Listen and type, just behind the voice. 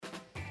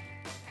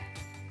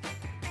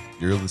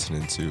You're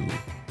listening to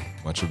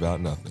Much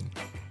About Nothing.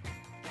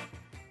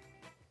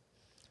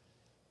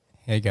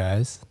 Hey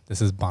guys,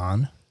 this is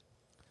Bon,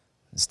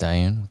 It's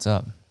Diane. What's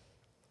up?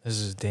 This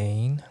is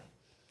Dane.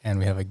 and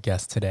we have a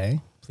guest today.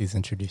 Please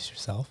introduce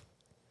yourself.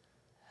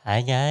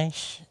 Hi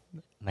guys,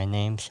 my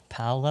name's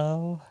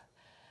Paolo.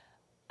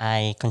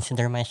 I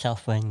consider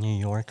myself a New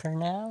Yorker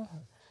now.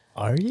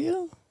 Are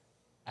you?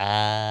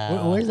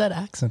 Where's that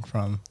accent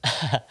from?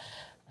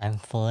 I'm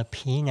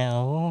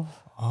Filipino.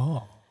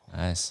 Oh,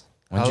 Nice.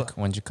 How-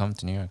 When'd you come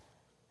to New York?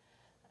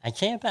 I'd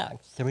say about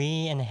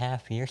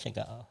 3.5 years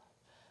ago,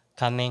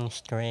 coming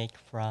straight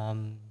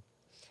from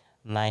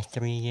my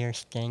 3-year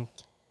stint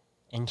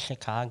in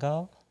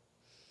Chicago.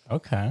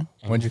 okay.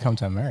 When'd you come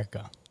to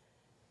America?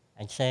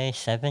 I'd say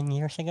 7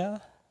 years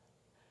ago.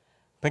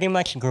 Pretty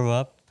much grew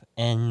up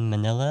in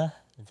Manila,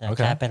 the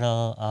Okay.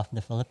 capital of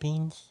the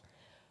Philippines.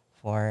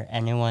 For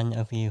anyone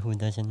of you who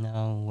doesn't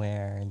know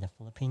where the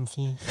Philippines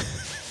is,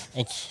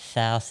 it's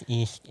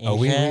Southeast Asia. Oh,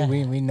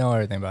 we know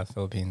everything about the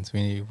Philippines.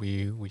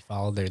 We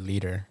follow their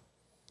leader.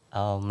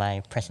 Oh,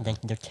 my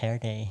President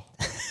Duterte.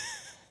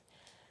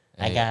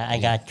 I Hey,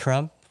 got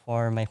Trump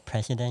for my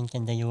president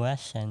in the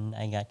U.S. and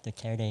I got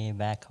Duterte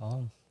back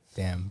home,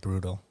 Damn,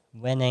 brutal.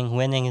 winning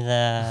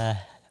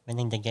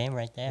the game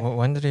right there.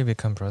 When did he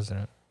become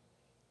president?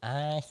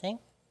 I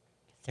think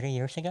 3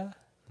 years ago.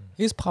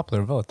 He's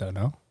popular vote though,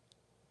 no?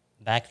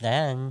 Back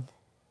then,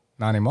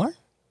 Not anymore?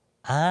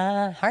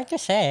 hard to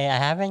say. I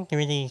haven't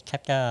really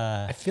kept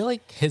I a. feel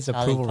like his Solid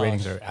approval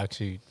ratings pulse. are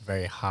actually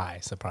very high,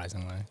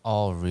 surprisingly.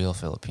 all real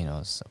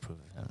Filipinos approve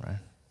of him,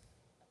 right?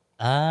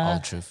 All Uh,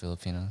 true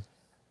Filipinos.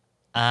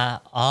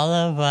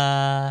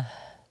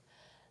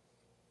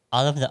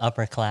 all of the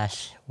upper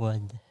class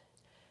would.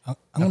 I'm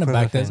gonna Approve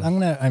back of this.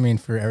 him.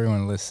 For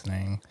everyone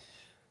listening,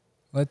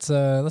 let's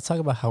talk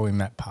about how we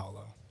met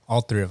Paolo.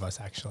 All three of us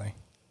actually.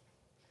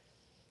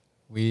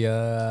 We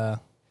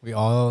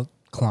all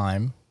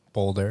climb,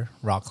 boulder,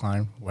 rock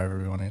climb, wherever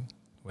we want it,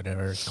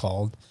 whatever it's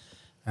called.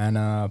 And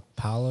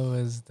Paolo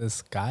is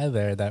this guy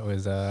there that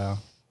was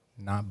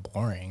not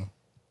boring.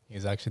 He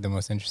was actually the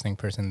most interesting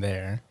person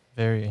there.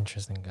 Very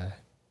interesting guy.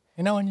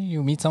 You know when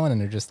you meet someone and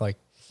they're just like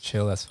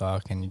chill as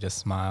fuck and you just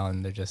smile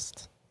and you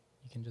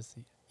can just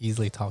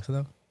easily talk to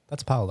them.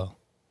 That's Paolo.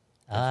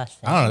 I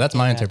don't know. That's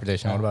my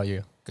interpretation. What about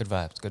you? Good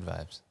vibes. Good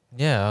vibes.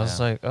 Yeah, I was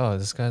Yeah. like, oh,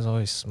 this guy's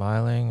always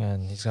smiling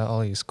and he's got all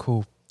these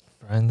cool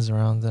friends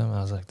around him.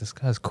 I was like, this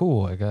guy's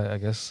cool. I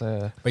guess.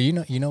 But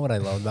you know what I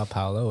love about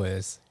Paolo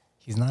is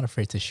he's not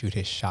afraid to shoot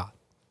his shot.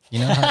 You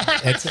know, how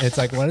it's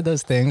like one of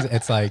those things.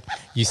 It's like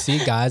you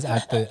see guys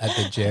at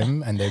the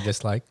gym and they're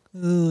just like,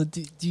 oh,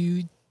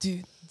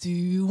 do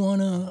you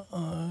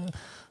wanna?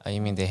 You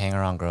mean they hang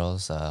around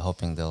girls,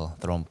 hoping they'll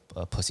throw 'em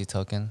a pussy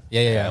token?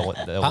 Yeah.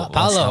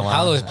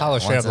 Paolo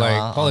straight up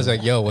like Paolo's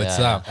like, yo, what's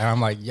up? And I'm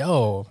like,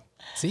 yo,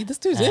 see, this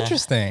dude's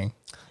interesting.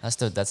 That's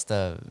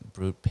the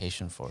brute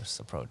patient force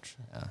approach.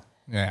 Yeah.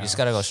 Yeah, You just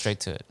gotta go straight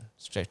to it.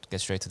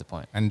 Get straight to the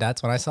point. and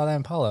that's when I saw that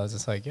in Paolo. I was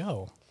just like,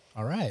 yo,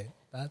 all right,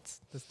 that's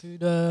this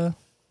dude.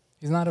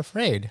 He's not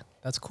afraid.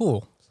 That's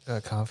cool.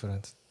 Got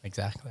confidence.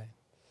 Exactly.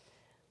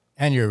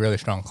 And you're a really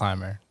strong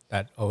climber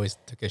that always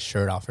took his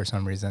shirt off for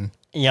some reason.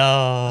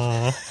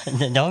 Yo,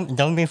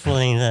 don't be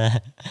fooling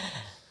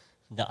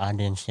the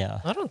audience, yo.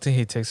 I don't think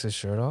he takes his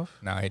shirt off.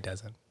 No, he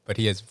doesn't. But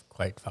he is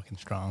quite fucking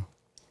strong.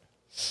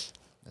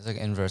 It's like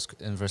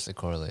inversely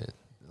correlated.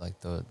 Like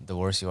the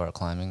worse you are at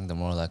climbing, the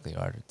more likely you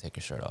are to take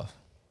your shirt off.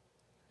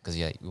 Because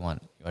you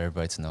want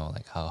everybody to know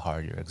like how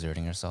hard you're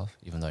exerting yourself,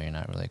 even though you're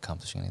not really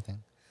accomplishing anything.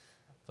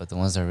 But the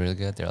ones that are really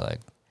good, they're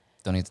like,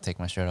 don't need to take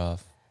my shirt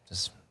off.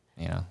 Just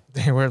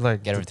They wear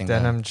like Get everything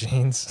denim done.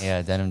 jeans.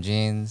 yeah, denim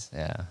jeans.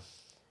 Yeah,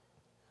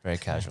 very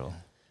casual.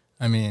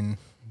 I mean,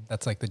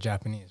 that's like the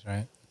Japanese,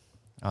 right?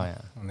 Oh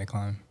yeah. When they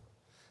climb.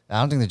 I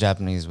don't think the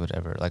Japanese would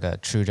ever, like a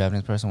true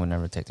Japanese person would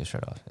never take their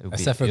shirt off. It would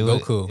Except for it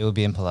would- Goku. It would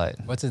be impolite.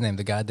 What's his name?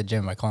 The guy at the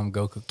gym. I call him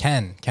Goku.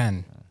 Ken.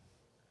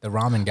 The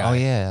ramen guy. Oh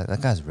yeah,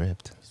 that guy's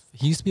ripped.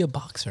 He used to be a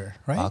boxer,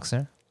 right?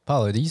 Boxer.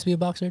 Paolo, did he used to be a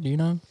boxer? Do you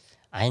know him?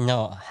 I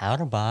know how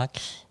to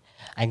box.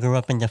 I grew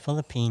up in the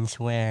Philippines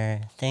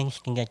where things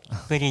can get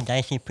pretty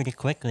dicey pretty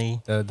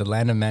quickly. The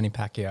land of Manny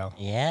Pacquiao.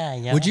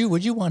 Yeah.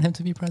 Would you want him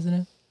to be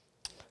president?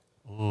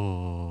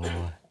 Ooh,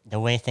 the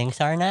way things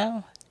are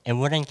now, it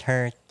wouldn't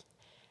hurt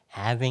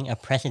having a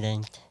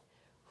president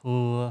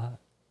who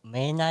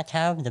may not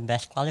have the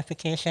best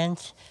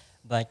qualifications,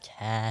 but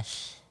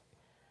has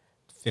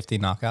 50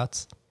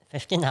 knockouts.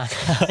 50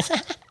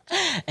 knockouts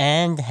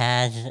and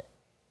has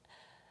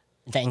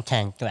the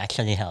intent to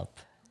actually help.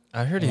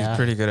 I heard he's Yeah.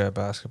 pretty good at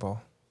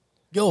basketball.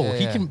 Yo, Yeah,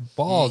 he yeah. can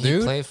ball, He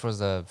dude. played for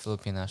the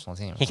Philippine national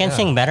team. He can Yeah.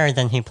 sing better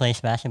than he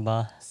plays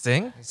basketball.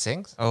 Sing? He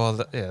sings. Oh,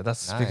 well, yeah,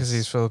 that's because Nice.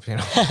 he's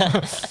Filipino.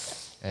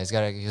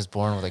 Yeah, he was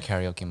born with a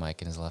karaoke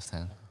mic in his left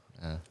hand.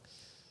 Yeah.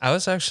 I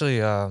was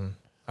actually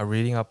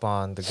reading up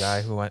on the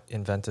guy who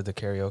invented the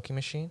karaoke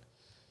machine.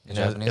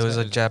 The And it was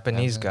guy? a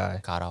Japanese guy,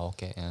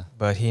 Karaoke, yeah.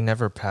 but he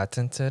never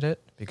patented it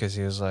because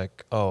he was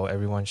like, "Oh,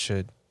 everyone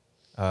should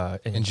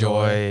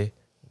enjoy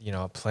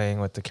playing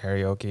with the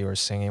karaoke or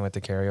singing with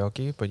the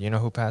karaoke. But you know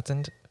who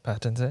patented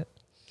it?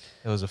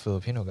 It was a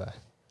Filipino guy,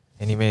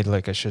 and he made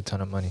like a shit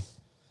ton of money.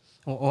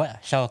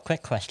 So,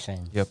 quick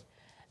question. Yep.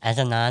 As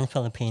a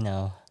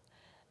non-Filipino,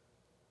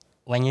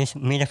 when you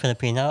meet a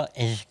Filipino,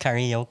 is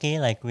karaoke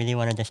like really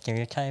one of the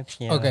stereotypes?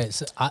 You know? Okay,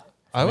 so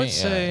I would Yeah,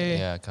 say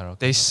yeah, karaoke.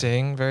 they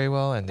sing very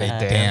well and they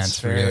They dance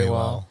very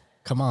well.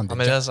 Come on, I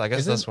mean, I guess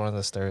isn't- that's one of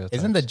the stereotypes.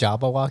 Isn't the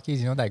Jabberwockies,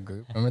 you know that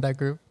group? Remember that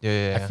group?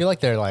 Yeah. I feel like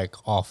they're like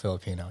all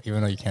Filipino,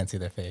 even though you can't see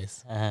their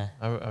face. Uh-huh.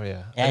 Oh,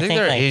 yeah. Yeah, I think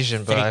they're like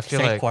Asian, but I feel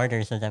three like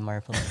quarters of them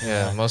are Filipino.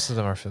 yeah, most of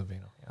them are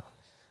Filipino. Yeah.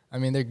 I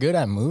mean, they're good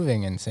at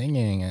moving and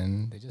singing,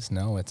 and they just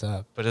know what's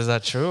up. But is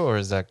that true, or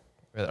is that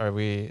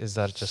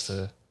just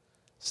a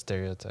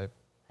stereotype?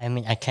 I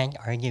mean, I can't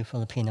argue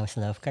Filipinos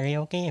love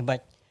karaoke,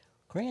 but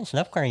Koreans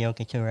love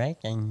karaoke too, right?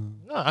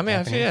 And No, I mean,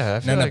 I feel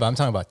Japanese? No, like but I'm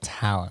talking about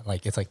talent.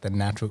 Like it's like the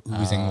natural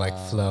oozing like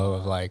flow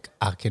of like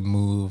I can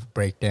move,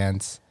 break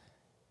dance,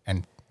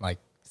 and like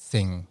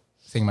sing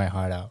my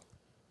heart out.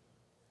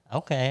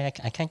 Okay,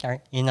 I can't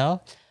argue. You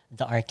know,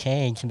 the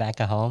arcades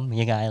back at home,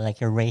 you got like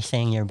your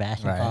racing, your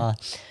basketball.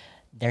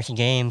 There's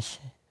games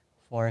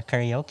for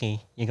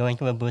karaoke. You go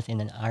into a booth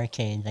in an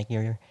arcade, like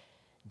your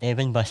Dave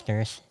and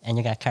Buster's, and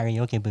you got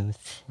karaoke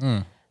booths.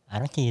 Mm. I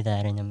don't see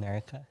that in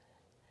America.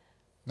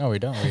 No, we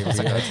don't.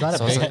 It's not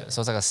So a big. it's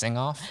like a sing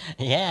off.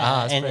 Yeah,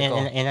 that's in, pretty in,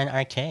 cool. in an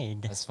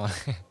arcade. That's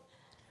funny.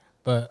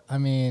 But I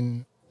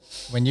mean,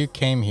 when you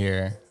came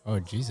here, oh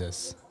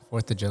Jesus,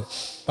 4th of July.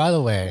 By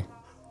the way,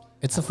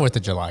 it's the 4th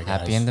of July, guys.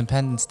 Happy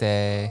Independence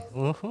Day.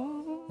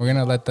 Woohoo! We're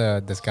gonna let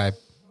this guy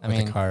I with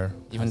mean, the car.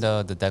 even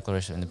though the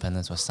Declaration of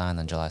Independence was signed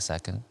on July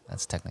 2nd,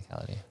 that's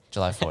technicality.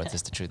 July 4th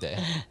is the true day.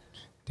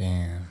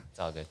 Damn. It's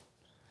all good.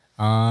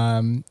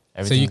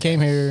 So you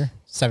came here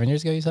 7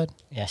 years ago. You said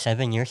Yeah,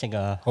 7 years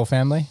ago. whole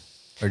family,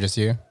 or just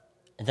you?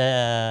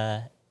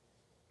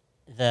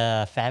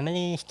 The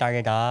family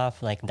started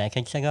off like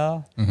decades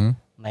ago. Mm-hmm.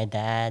 My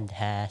dad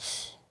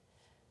has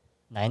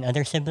 9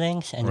 other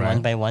siblings, and Right.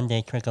 one by one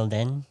they trickled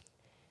in.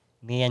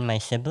 Me and my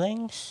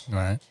siblings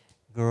Right.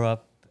 grew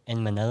up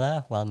in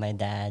Manila, while my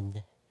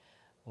dad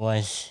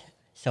was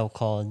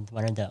so-called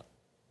one of the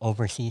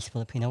overseas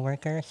Filipino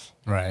workers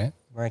Right.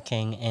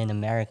 working in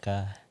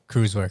America.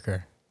 Cruise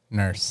worker,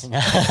 nurse.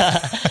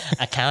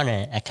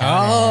 Accountant.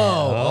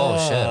 Oh,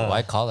 shit.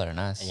 White collar.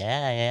 Nice.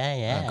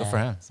 Yeah. Good for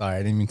him. Sorry, I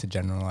didn't mean to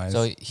generalize.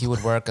 So he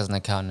would work as an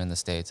accountant in the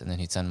States and then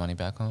he'd send money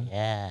back home?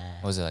 Yeah.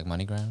 What was it, like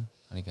MoneyGram?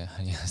 How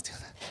do you guys do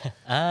that?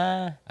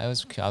 Uh, I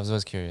was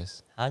always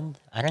curious. I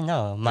don't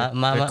know.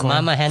 Bitcoin?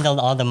 Mama handled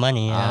all the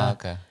money. You know?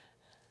 Okay.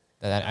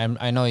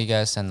 I know you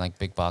guys send like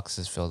big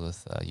boxes filled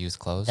with used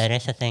clothes. That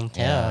is a thing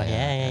too.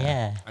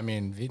 Yeah. I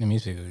mean,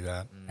 Vietnamese people do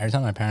that. Every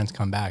time my parents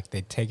come back,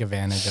 they take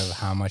advantage of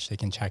how much they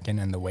can check in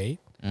and the weight.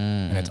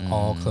 And it's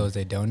all clothes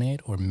they donate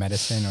or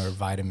medicine or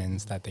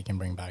vitamins that they can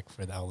bring back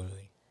for the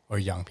elderly or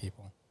young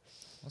people.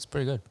 That's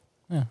pretty good.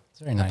 Yeah, it's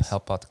very nice.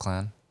 Help out the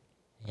clan.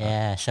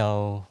 Yeah.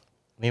 So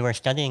we were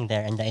studying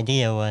there, and the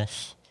idea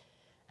was,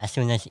 as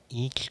soon as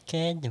each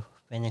kid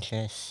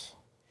finishes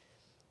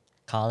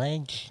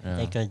college,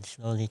 they could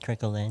slowly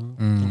trickle in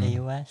to the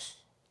U.S.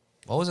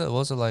 What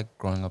was it like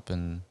growing up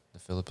in the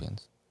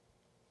Philippines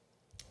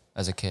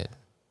as a kid?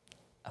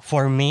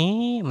 For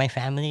me, my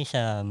family's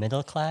a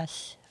middle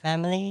class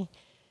family,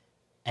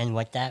 and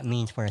what that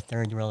means for a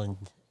third world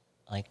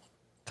like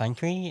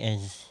country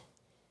is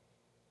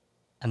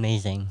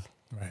amazing.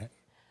 Right.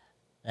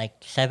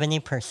 Like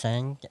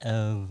 70%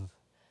 of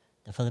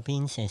the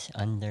Philippines is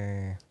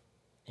under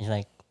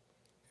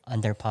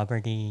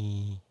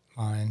poverty.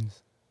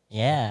 Lines.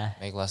 Yeah,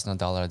 Make less than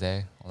 $1 a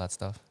day, all that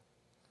stuff.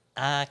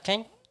 I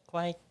can't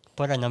quite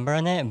put a number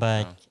on it,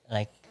 but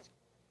like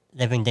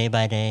living day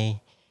by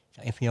day.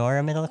 So if you're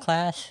a middle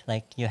class,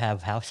 like you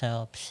have house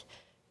helps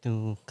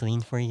to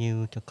clean for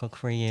you, to cook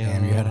for you.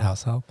 Damn, you had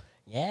house help?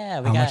 Yeah,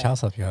 we How got, much house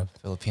help you have?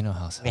 Filipino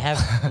house.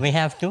 We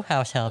have 2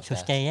 house helps who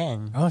stay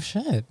in. Oh,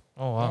 shit.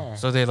 Oh wow! Yeah.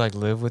 So they like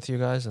live with you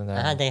guys, and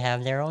then They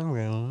have their own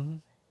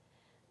room,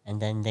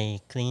 and then they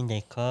clean,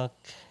 they cook,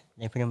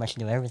 they pretty much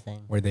do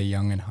everything. Were they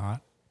young and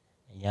hot?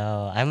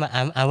 Yo,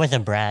 I was a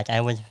brat.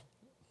 I was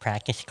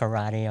practice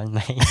karate on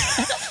my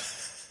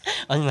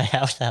on my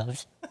house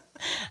helps.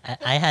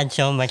 I had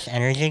so much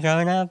energy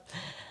growing up.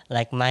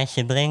 Like my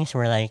siblings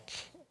were like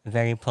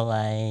very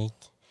polite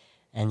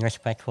and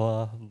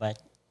respectful, but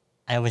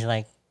I was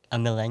like a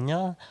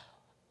millennial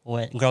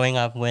growing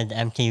up with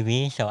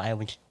MTV, so I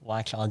would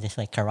watch all this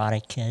like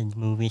Karate Kid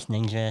movies,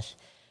 ninjas.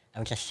 I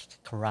would just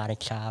karate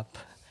chop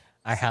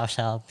our house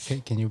helps.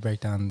 Can you break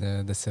down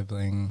the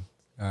sibling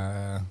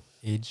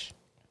ages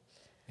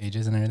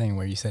and everything,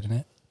 where you sit in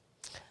it?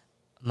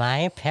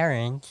 My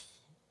parents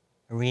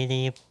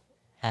really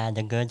had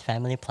a good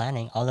family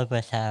planning. All of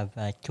us have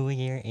a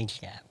 2-year age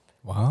gap.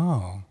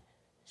 Wow.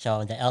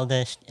 So the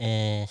eldest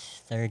is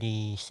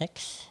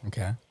 36,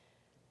 Okay.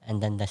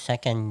 and then the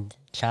second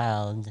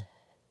child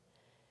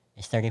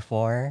is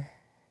 34.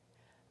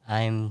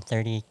 I'm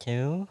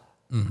 32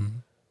 Mm-hmm.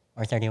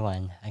 or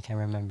 31. I can't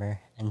remember.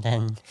 And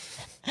then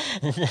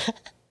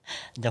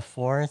The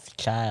fourth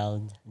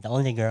child, the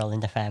only girl in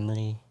the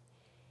family,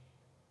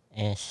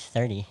 is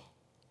 30.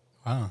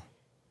 Wow.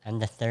 I'm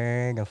the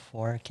third of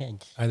four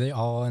kids. Are they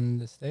all in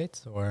the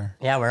States or?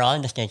 Yeah, we're all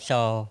in the States,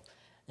 so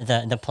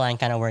the plan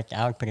kind of worked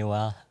out pretty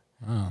well.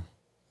 Oh.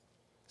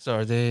 So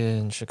are they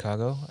in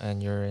Chicago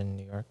and you're in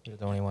New York? You're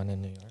the only one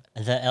in New York.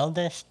 The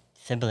eldest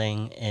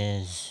sibling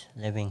is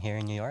living here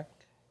in New York.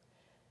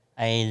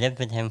 I lived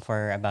with him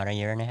for about a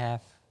year and a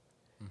half,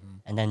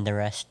 and then the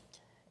rest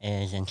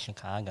is in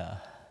Chicago.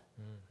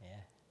 Yeah.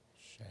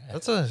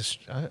 That's a.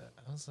 I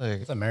was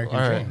like, It's American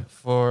all dream.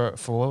 For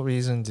what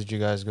reason did you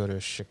guys go to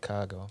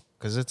Chicago?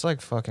 Because it's like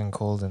fucking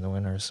cold in the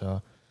winter.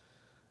 So,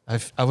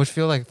 I would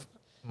feel like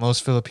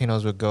most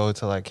Filipinos would go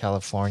to like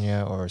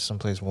California or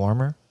someplace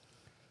warmer.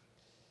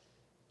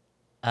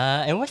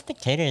 It was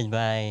dictated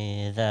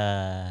by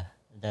the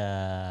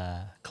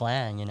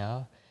clan, you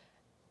know.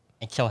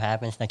 It so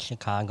happens that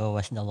Chicago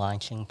was the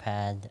launching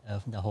pad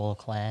of the whole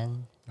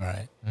clan.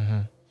 Right.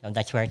 Mm-hmm. So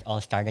that's where it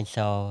all started.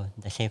 So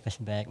the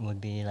safest bet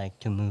would be like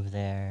to move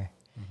there.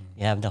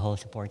 You have the whole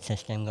support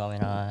system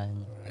going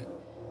on. Right.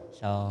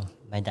 So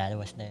my dad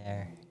was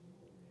there.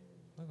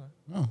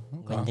 Oh,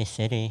 Windy okay.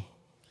 City.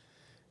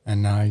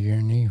 And now you're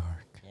in New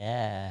York.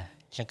 Yeah.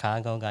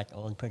 Chicago got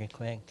old pretty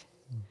quick.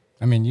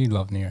 I mean, you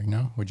love New York,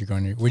 no? Would you go?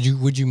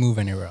 Would you move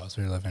anywhere else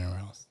or live anywhere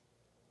else?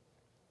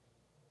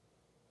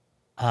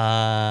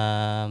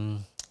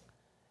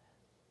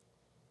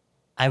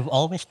 I've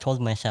always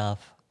told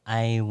myself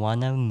I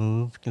want to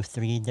move to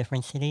 3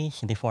 different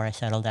cities before I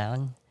settle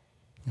down.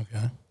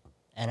 Okay.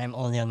 And I'm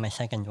only on my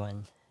second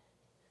one.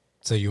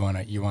 So you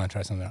wanna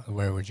try something else.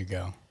 Where would you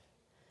go?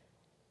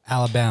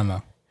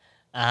 Alabama.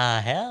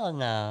 Hell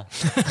no.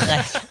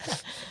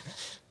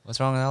 What's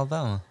wrong with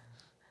Alabama?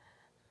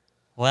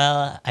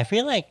 Well, I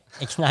feel like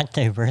it's not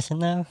diverse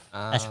enough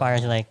as far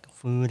as like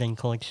food and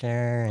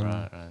culture. And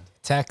Right.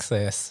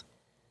 Texas.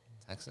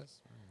 Texas?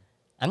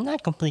 I'm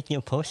not completely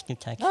opposed to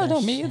Texas. Oh, no,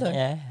 me either.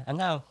 Yeah, I'm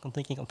not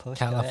completely opposed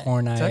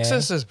California.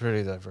 Texas is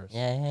pretty diverse. to it.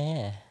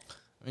 Yeah.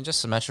 I mean, just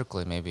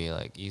symmetrically, maybe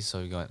like east. So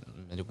you go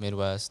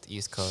Midwest,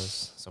 East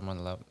Coast, somewhere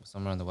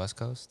on the West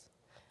Coast.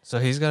 So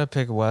he's got to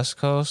pick West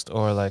Coast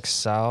or like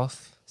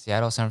South.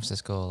 Seattle, San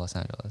Francisco, Los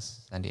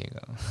Angeles, San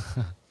Diego,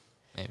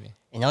 maybe.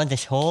 You know,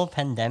 this whole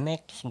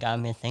pandemic got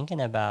me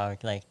thinking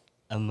about like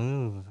a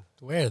move.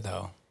 Where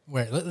though?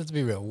 Where? Let's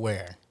be real.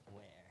 Where?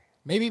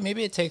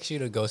 Maybe it takes you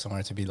to go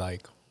somewhere to be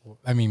like.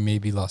 I mean,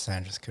 maybe Los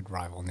Angeles could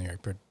rival New York,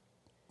 but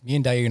me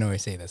and Diane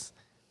always say this.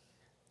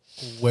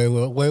 Where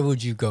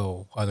would you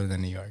go other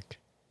than New York?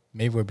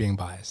 Maybe we're being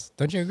biased.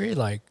 Don't you agree?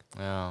 Like,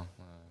 Yeah.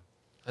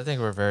 I think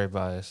we're very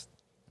biased.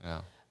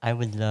 Yeah. I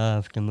would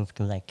love to move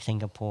to like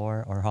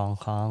Singapore or Hong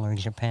Kong or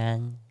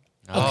Japan.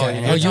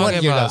 Okay. you're Oh, you want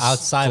talking to go about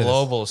outside of this.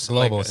 global,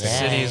 global like, cities.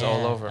 cities Yeah, all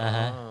yeah. over.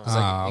 Uh-huh. Oh. It's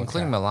like, Ah,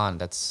 including okay. Milan.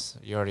 That's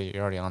you're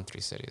already on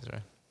 3 cities,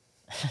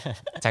 right?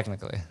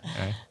 Technically,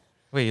 right?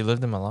 Wait, you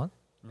lived in Milan?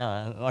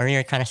 No, or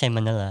you're trying to say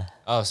Manila.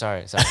 Oh,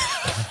 sorry.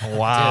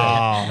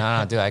 Wow.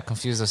 No, dude, I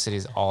confuse those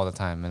cities all the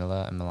time,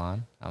 Manila and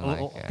Milan. I'm like,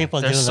 yeah.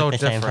 People They're do so look the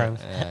same different.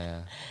 from.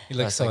 Yeah. He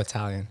looks That's so like-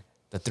 Italian.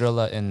 The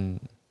Thrilla in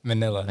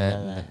Manila.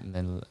 Milan.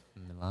 Manila.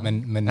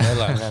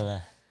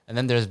 Manila. And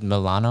then there's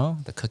Milano,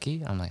 the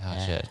cookie. I'm like, oh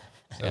Yeah. shit.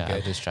 So Yeah, good.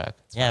 I just track.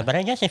 Yeah, but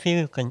I guess if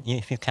you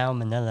count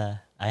Manila,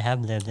 I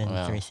have lived in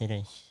Wow. 3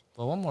 cities.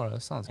 Well, one more.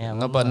 That sounds good. Yeah,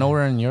 No, one but more.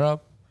 nowhere in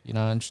Europe. You're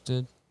not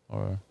interested,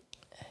 or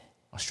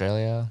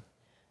Australia.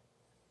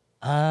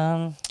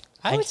 I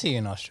I- would see you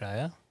in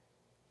Australia.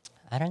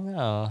 I don't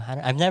know.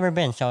 I've never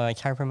been, so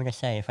it's hard for me to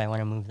say if I want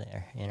to move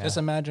there. You know. Just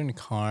imagine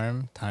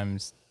Carm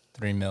times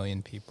 3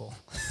 million people.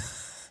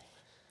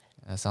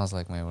 That sounds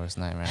like my worst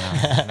nightmare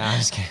now. No, I'm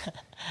just kidding.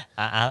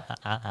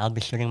 I'll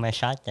be shooting my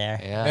shot there.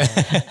 Yeah. That's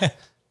good.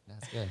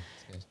 That's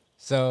good.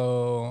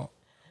 So,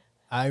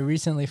 I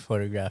recently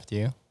photographed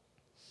you.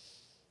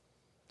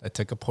 I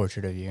took a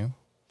portrait of you.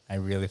 I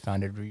really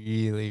found it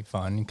really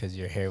fun because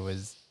your hair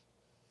was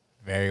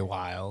very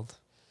wild,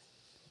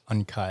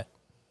 uncut,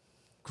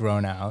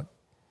 grown out.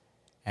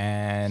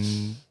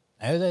 And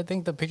I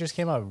think the pictures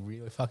came out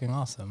really fucking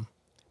awesome.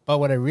 But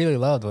what I really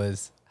loved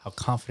was how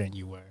confident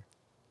you were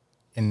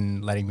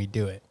in letting me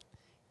do it.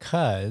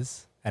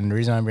 And the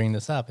reason I'm bringing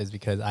this up is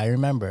because I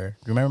remember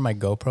my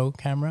GoPro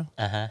camera?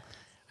 Uh-huh.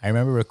 I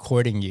remember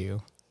recording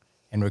you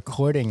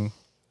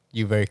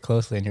very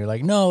closely, and you're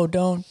like, "No,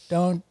 don't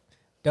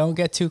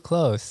get too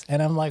close."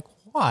 And I'm like,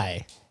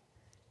 "Why?"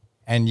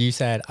 And you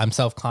said, "I'm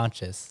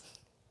self-conscious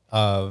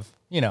of,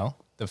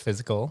 the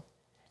physical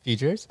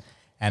features."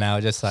 And I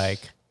was just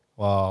like,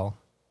 "Well,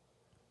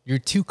 you're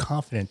too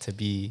confident to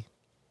be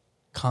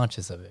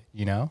conscious of it,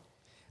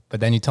 But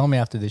then you told me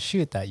after the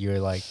shoot that you were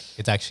like,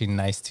 it's actually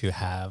nice to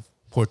have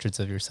portraits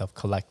of yourself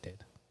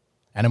collected.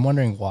 And I'm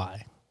wondering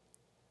why.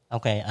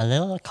 Okay, a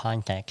little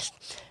context.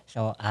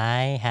 So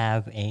I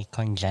have a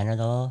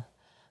congenital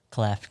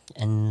cleft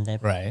in the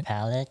Right.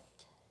 palate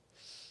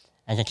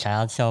as a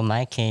child. So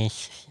my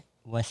case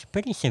was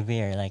pretty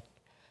severe. Like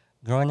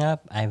growing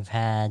up, I've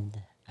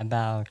had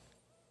about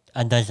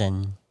a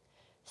dozen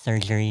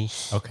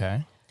surgeries,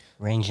 Okay.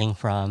 ranging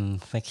from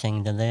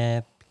fixing the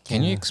lip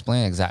Can you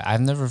explain exactly?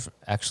 I've never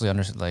actually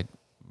understood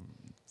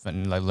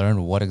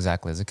learned what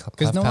exactly is a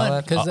cleft no one-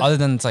 palate. 'cause Other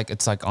than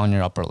it's like on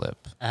your upper lip,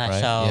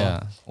 right? So,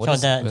 yeah. What so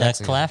is- the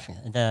what's it- cleft,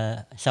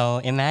 so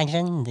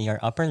imagine your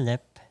upper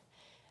lip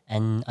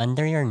and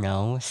under your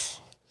nose,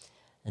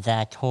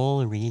 that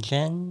whole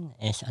region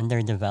is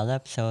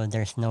underdeveloped. So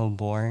there's no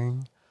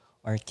bone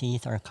or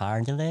teeth or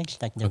cartilage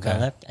that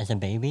developed as a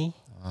baby.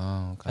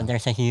 Oh, So okay.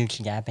 there's a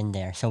huge gap in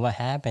there. So what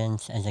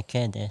happens as a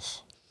kid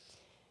is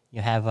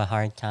you have a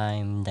hard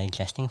time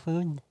digesting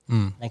food.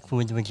 Like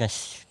food would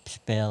just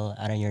spill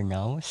out of your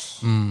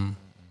nose,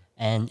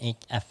 and it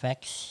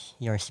affects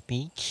your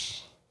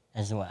speech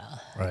as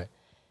well. Right.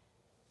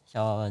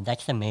 So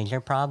that's the major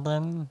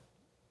problem.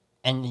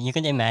 And you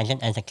could imagine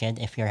as a kid,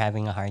 if you're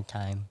having a hard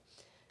time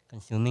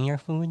consuming your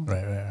food,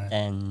 Right.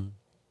 then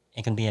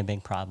it can be a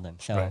big problem.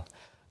 So Right.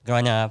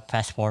 growing up,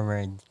 fast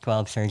forward,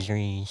 12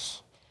 surgeries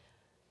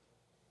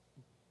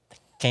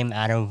came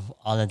out of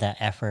all of that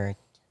effort,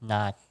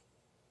 not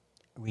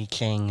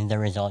reaching the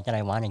result that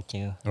I wanted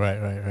to.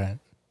 Right.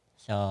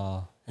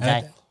 So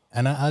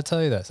And that, I'll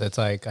tell you this. It's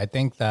like, I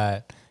think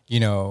that, you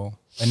know,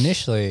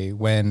 initially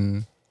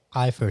when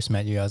I first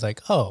met you, I was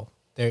like, oh,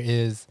 there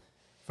is,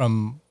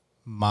 from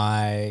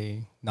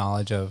my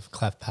knowledge of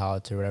cleft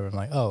palate or whatever, I'm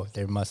like, oh,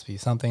 there must be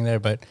something there.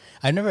 But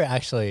I never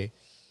actually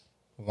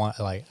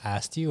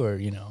asked you or,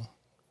 you know,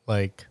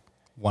 like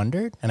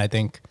wondered. And I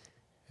think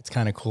it's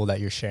kind of cool that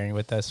you're sharing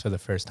with us for the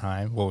first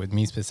time, well, with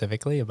me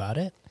specifically about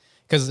it.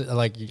 Because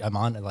like I'm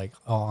on like,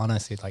 all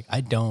honesty, like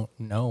I don't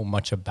know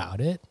much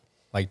about it.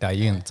 Like that,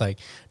 it's like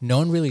no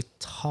one really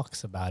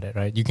talks about it,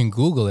 right? You can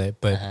Google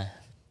it, but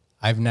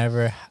I've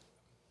never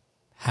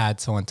had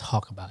someone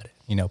talk about it,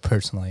 you know,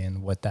 personally,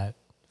 and what that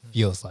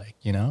feels like,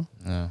 you know.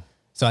 Yeah.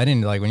 So I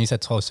didn't when you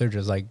said 12 surgeries, I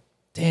was like,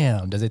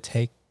 damn, does it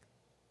take?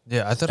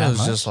 Yeah, I thought That it was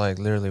much? just like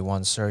literally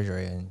one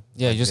surgery and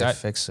Yeah, you just they I-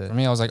 fix it. For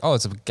me, I was like, oh,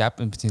 it's a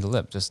gap in between the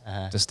lip. Just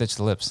stitch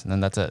the lips, and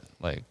then that's it.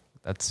 Like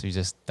you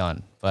just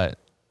done. But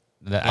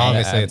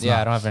Obviously, it's yeah,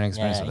 not. I don't have any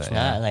experience yeah, with it's it.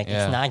 not yeah. like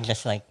yeah. it's not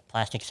just like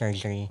plastic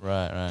surgery.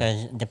 Right.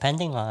 Because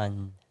depending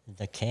on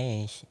the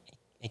case,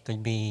 it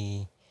could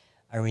be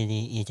a really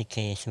easy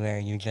case where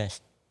you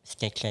just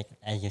stitch it,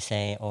 as you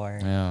say, or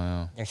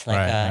Yeah. there's like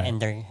Right.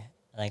 and there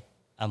like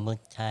a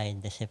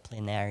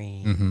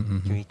multidisciplinary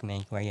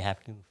treatment where you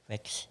have to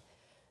fix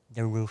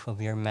the roof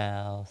of your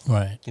mouth,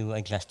 Right. to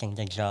adjusting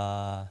the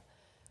jaw.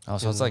 Oh,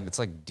 so it's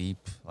like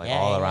deep, like Yeah,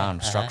 all yeah,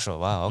 around structural.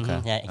 Wow. Okay.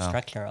 Mhm, yeah, it's Oh,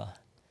 structural.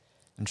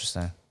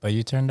 interesting. But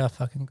you turned out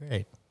fucking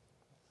great.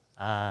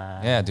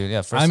 Yeah, dude.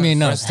 Yeah. First I mean,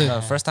 no,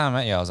 first time I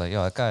met you, I was like,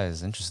 yo, that guy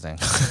is interesting.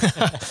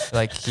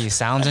 Like he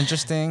sounds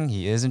interesting.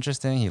 He is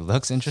interesting. He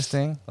looks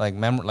interesting. Like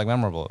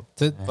memorable.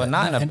 But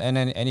not in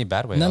any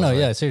bad way. No, I was no, like-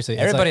 yeah, seriously.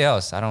 It's Everybody like-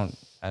 else,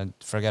 I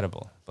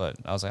forgettable. But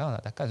I was like, oh,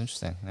 that guy's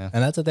interesting. Yeah.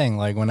 And that's the thing.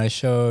 Like when I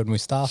showed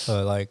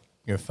Mustafa like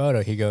your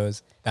photo, he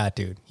goes, "That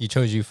dude, he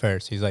chose you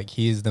first." He's like,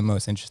 he's the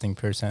most interesting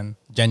person,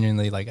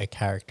 genuinely like a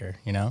character,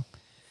 you know.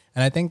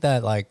 And I think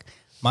that like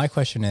my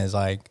question is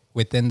like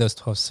within those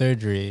 12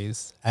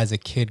 surgeries, as a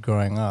kid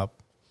growing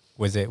up,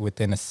 was it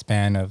within a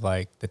span of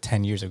like the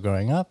 10 years of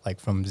growing up, like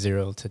from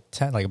 0 to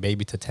 10, like a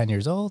baby to 10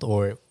 years old,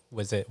 or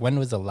was it when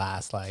was the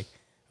last like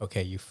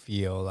okay, you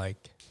feel like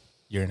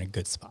you're in a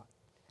good spot?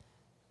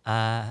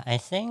 I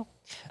think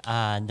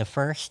the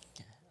first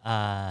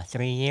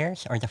 3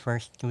 years or the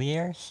first 2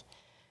 years,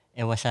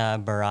 it was a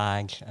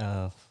barrage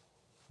of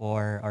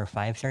 4 or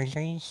 5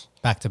 surgeries.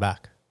 Back to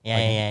back. Yeah,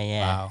 Like,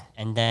 yeah. wow.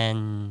 And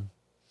then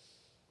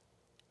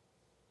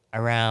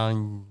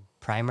around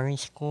primary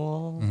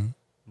school,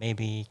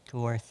 maybe 2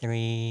 or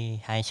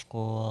 3, high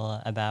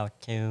school, about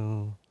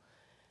 2.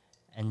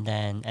 And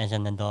then as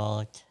an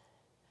adult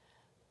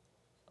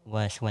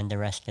was when the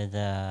rest of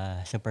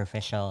the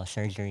superficial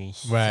surgeries,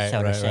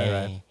 so to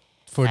say.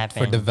 For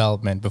happen.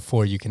 development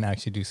before you can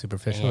actually do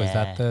superficial. Is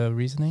that Yeah. the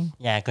reasoning?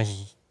 Yeah,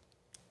 because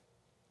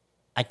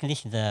at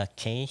least the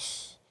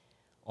case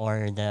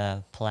or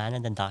the plan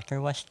of the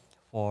doctor was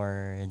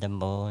for the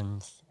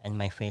bones and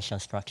my facial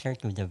structure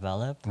to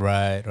develop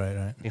Right.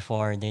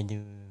 before they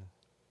do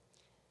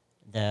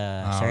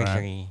the All right.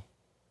 surgery.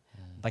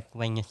 But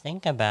when you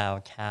think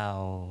about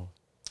how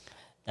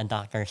the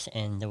doctors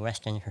in the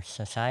Western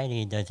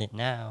society does it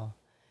now,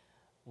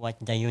 what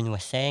Dayun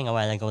was saying a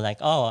while ago, like,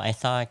 oh, I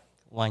thought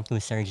 1-2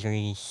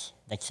 surgeries,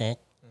 that's it.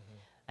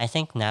 I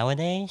think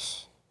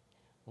nowadays,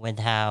 with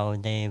how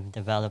they've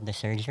developed the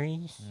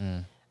surgeries,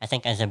 I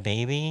think as a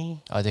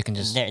baby, Oh, they can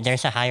just.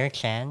 there's a higher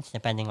chance,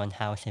 depending on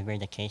how severe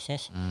the case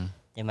is,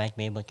 they might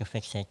be able to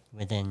fix it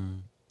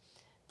within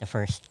the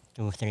first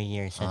 2-3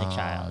 years of the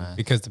child.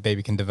 Because the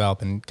baby can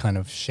develop and kind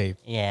of shape.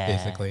 Yeah,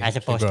 basically. as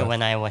opposed to growth.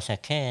 when I was a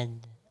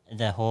kid,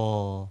 the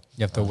whole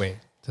You have to wait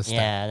to start.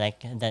 yeah, like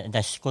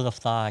the school of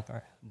thought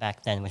or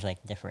back then was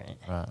like different.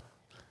 Right.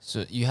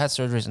 So you had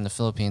surgeries in the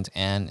Philippines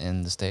and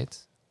in the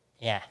States?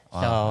 Yeah,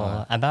 Wow, so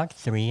wow. about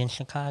 3 in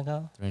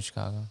Chicago. 3 in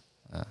Chicago?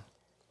 Yeah.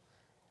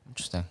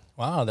 Interesting.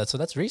 Wow, that's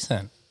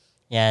recent.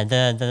 Yeah,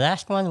 the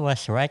last one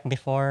was right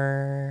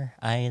before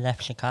I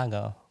left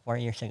Chicago 4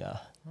 years ago.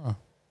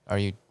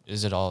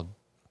 Is it all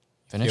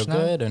finished feel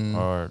now? good and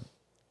Or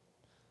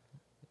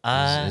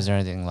is there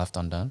anything left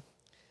undone?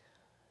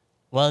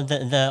 Well,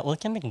 the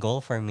ultimate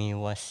goal for me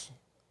was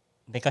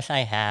because I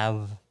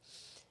have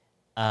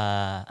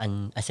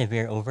a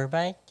severe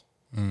overbite,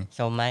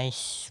 so my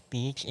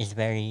speech is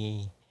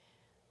very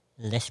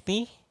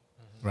lispy.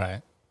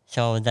 right.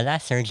 So the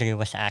last surgery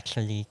was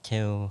actually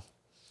to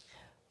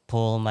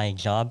pull my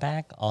jaw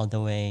back all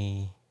the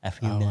way a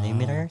few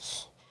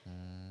millimeters,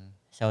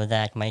 so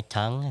that my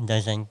tongue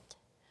doesn't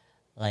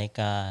like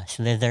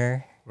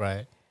slither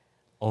Right.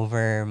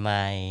 over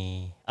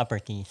my upper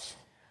teeth.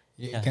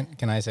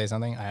 Can I say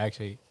something?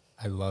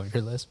 I love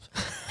your lisp.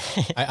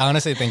 I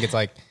honestly think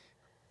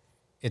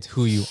it's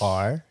who you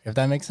are, if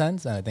that makes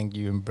sense. And I think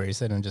you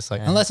embrace it and just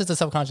like, unless it's a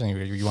subconscious,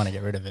 you want to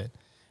get rid of it.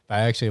 But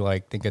I actually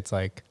think it's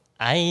like,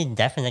 I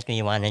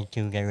definitely wanted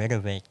to get rid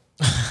of it.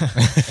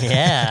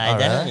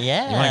 Yeah,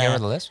 yeah. You want to get rid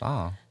of the list?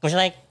 Oh. Because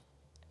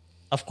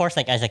of course,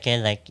 as a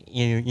kid,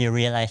 you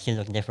realize you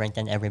look different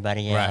than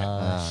everybody Right.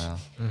 else,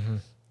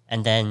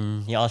 and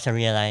then you also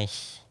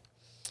realize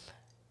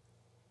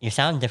you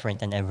sound different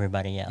than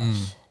everybody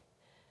else.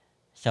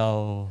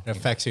 So it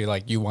affects you.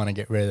 Like, you want to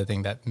get rid of the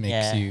thing that makes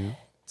Yeah. you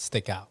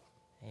stick out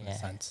in a Yeah.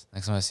 sense.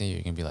 Next time I see you,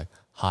 you can be like,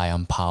 "Hi,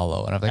 I'm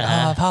Paolo," and I'm like,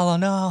 "Oh, Paolo,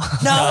 no,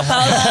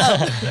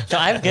 so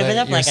I've given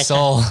up your at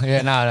soul."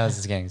 Yeah, no,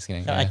 just kidding, just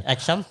kidding. So Yeah. at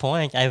some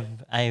point,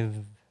 I've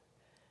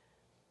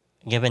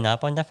given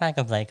up on the fact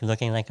of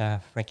looking like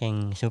a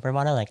freaking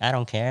supermodel. Like, I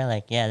don't care.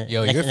 Like, yeah,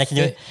 Yo, let's, you're let's do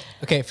fit. it.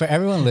 Okay, for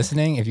everyone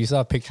listening, if you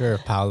saw a picture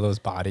of Paolo's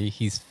body,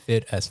 he's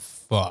fit as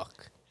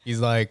fuck. He's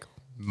like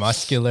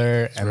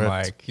muscular and ripped.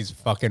 like he's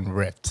fucking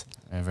ripped.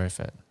 I'm very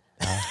fit.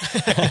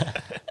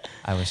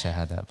 I wish I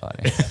had that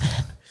body.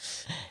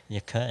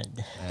 You could.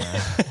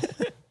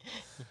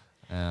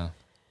 Yeah.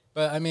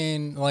 But I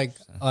mean,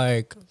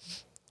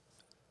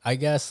 I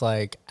guess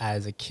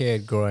as a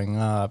kid growing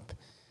up,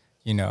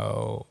 you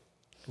know,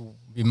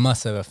 it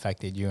must have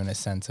affected you in a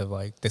sense of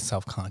the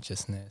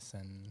self-consciousness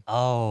and.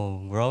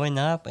 Oh, growing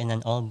up in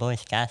an all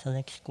boys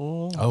Catholic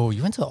school. Oh,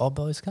 you went to all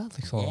boys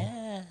Catholic school.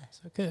 Yeah. It's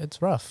okay.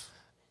 It's rough.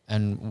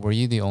 And were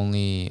you the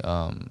only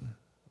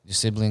your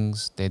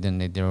siblings? They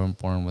weren't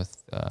born with.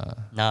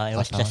 No, it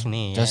was Black just power?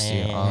 me. Just yeah, you.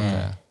 yeah, Oh, yeah.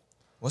 okay.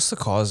 What's the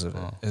cause of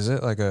it? Is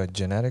it like a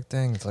genetic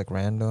thing? It's like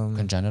random.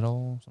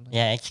 Congenital. Something?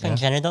 Yeah, it's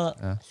congenital.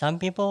 Yeah. Some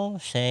people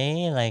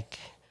say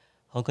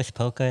hocus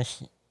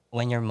pocus.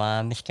 When your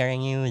mom is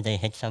carrying you, they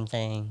hit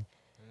something.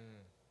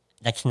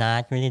 That's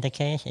not really the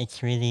case.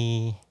 It's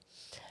really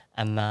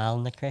a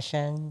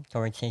malnutrition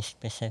towards a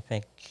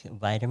specific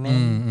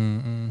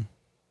vitamin,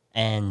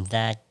 and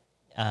that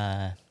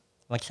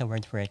what's the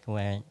word for it?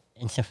 Where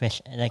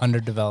insufficient,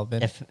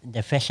 Underdevelopment.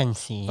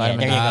 deficiency.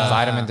 Vitamin, yeah, there you go.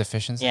 vitamin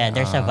deficiency. Yeah,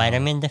 there's a Ah.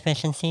 vitamin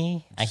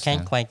deficiency. I Interesting.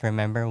 can't quite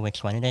remember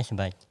which one it is,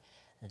 but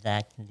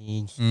that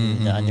leads to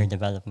the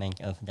underdevelopment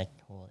of that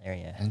whole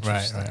area. Right,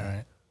 Interesting.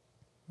 right.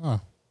 Huh.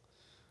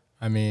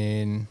 I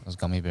mean, Those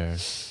gummy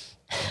bears.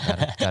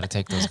 Gotta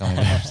take those gummy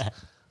bears.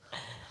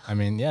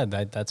 yeah,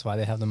 that's why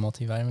they have the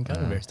multivitamin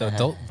gummy bears, the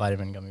adult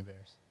vitamin gummy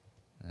bears.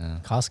 Yeah.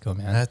 Costco,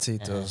 man. I had to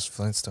eat those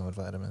Flintstone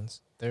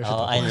vitamins. They're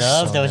Oh, I the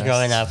love so those nice.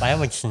 growing up. I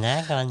would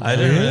snack on them. I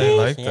didn't really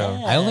like them.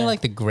 Yeah. I only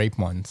like the grape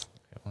ones,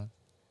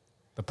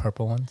 the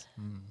purple ones.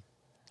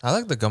 I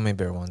like the gummy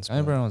bear ones.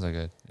 Gummy but- bear ones are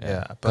good.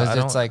 Yeah, but because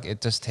I it's don't-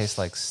 it just tastes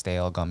like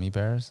stale gummy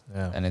bears.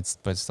 Yeah. And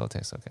but it still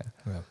tastes okay.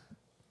 Yeah.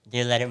 Do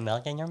you let it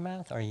melt in your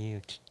mouth, or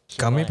you chew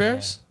Gummy on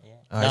bears? them?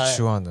 Yeah. I No,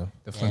 chew on them.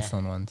 The Yeah.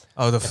 Flintstone ones.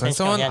 Oh, the The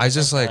Flintstone Flintstone, one? yeah, I the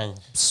just Flintstone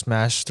ones.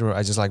 smash through.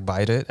 I just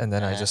bite it and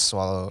then I Uh-huh. just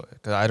swallow.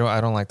 Cause I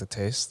don't like the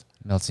taste.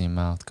 Melts in your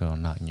mouth, girl,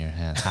 not in your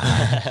hand.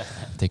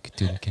 Take it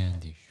to the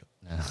candy shop.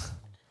 No.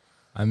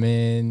 I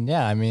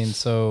mean,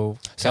 so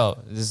So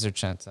this is your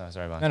chance. Oh,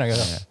 sorry, Bon. No, go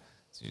ahead.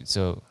 Yeah.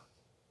 So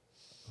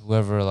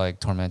whoever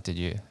tormented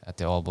you at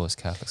the all boys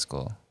Catholic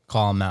school,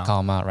 call them out. call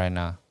him out right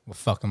now. We'll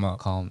fuck them up.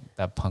 Call him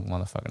that punk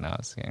motherfucker now.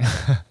 Just kidding.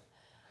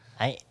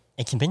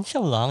 It's been so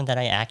long that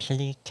I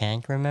actually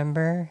can't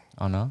remember.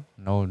 Oh no,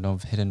 no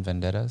hidden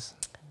vendettas.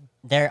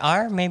 There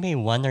are maybe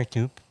one or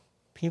two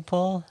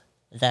people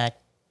that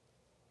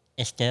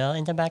is still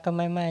in the back of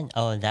my mind.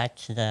 Oh,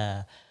 that's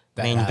the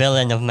main happened.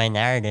 villain of my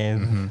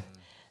narrative.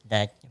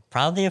 That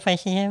probably if I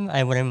see him,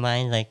 I wouldn't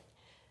mind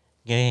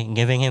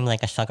giving him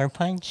a sucker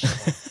punch.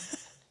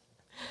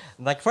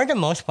 But for the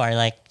most part,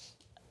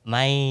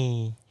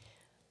 my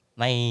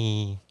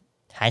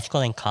high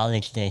school and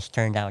college days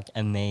turned out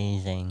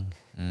amazing.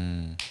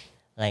 Mm.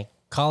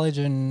 College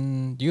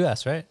in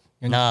U.S., right?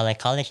 No,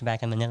 college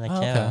back in Manila Oh,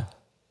 too. okay.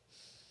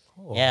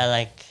 Cool.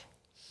 Yeah,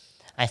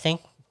 I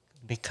think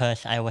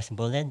because I was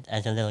bullied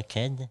as a little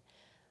kid,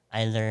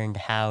 I learned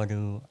how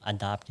to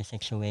adapt to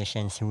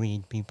situations,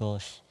 read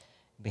people's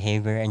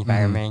behavior,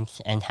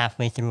 environments, and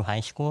halfway through high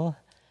school,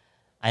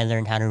 I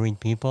learned how to read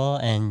people.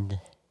 And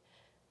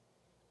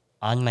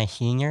on my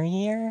senior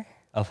year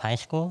of high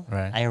school,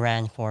 Right. I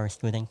ran for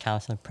student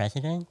council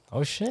president,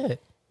 Oh shit!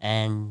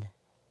 and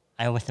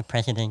I was the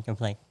president of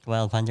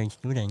 1,200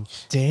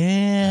 students.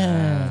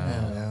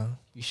 Damn. Yeah.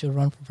 you should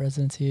run for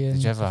presidency in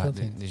Did you have the a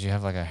Philippines. did you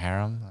have like a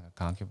harem, like a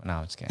concubine? No,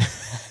 I'm just kidding.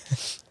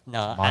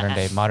 No,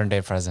 modern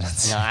day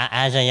presidents. No,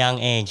 as a young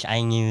age,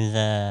 I knew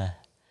the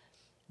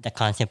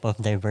concept of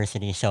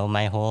diversity. So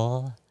my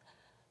whole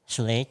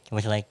slate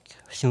was like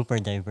super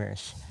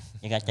diverse.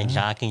 You got the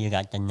jockey, you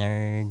got the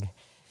nerd,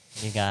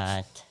 you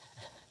got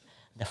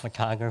the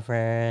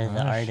photographer,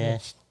 the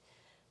artist.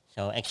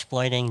 So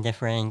exploiting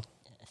different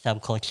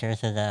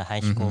subcultures of the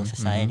high school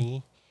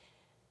society,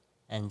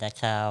 and that's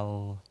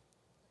how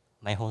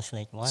my whole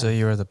slate was. So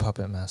you were the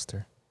puppet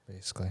master,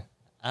 basically.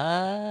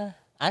 I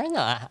don't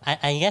know.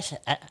 I guess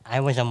I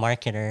was a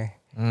marketer,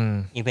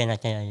 even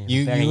at a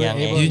You- very you were young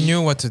able- age. You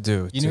knew what to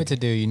do. You knew what to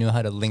do. You knew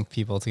how to link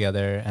people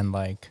together and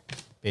like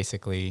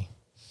basically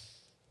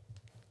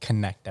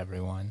connect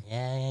everyone.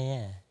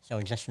 Yeah.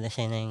 So just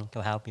listening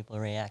to how people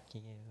react to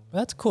you.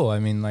 That's cool. I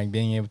mean, like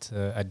being able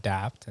to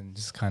adapt and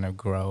just kind of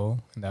grow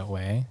in that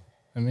way.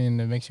 I mean,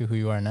 it makes you who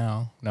you are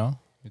now. No,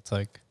 it's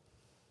like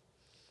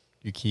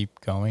you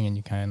keep going and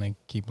you kind of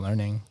keep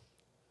learning.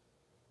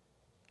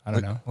 I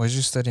don't know. What did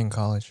you study in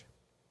college?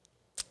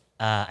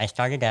 I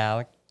started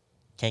out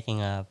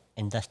taking up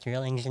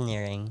industrial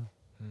engineering.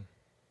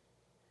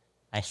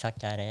 I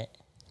sucked at it.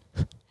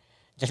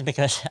 Just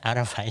because out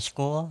of high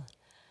school,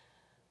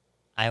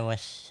 I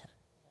was,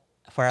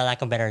 for a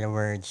lack of better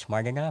word,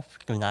 smart enough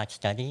to not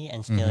study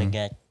and still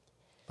get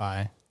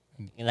Bye.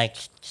 like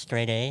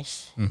straight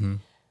A's. Mm-hmm.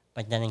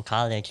 But then in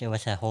college, it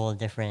was a whole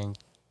different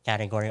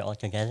category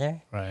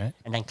altogether. Right.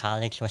 And then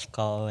college was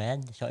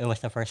co-ed. So it was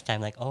the first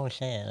time like, oh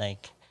shit,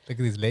 like Look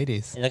at these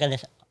ladies. look at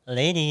this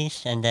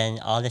ladies and then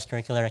all these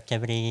curricular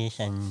activities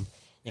and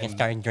you can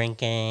start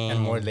drinking. And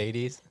more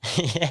ladies.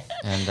 yeah.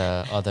 And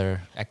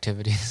other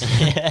activities,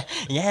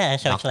 Yeah,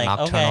 so it's like,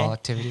 nocturnal okay.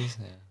 activities.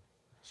 Yeah.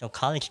 So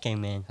college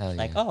came in. Hell It's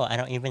like, yeah. oh, I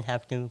don't even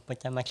have to put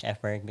that much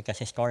effort because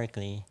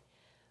historically,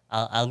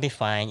 I'll be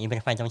fine even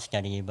if I don't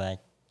study. But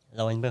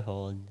lo and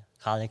behold,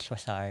 college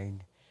was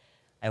hard.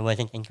 I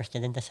wasn't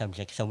interested in the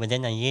subject. So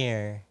within a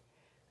year,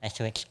 I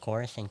switched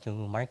course into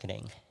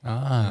marketing.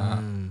 Ah.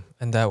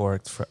 And that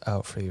worked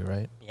out for you,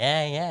 right?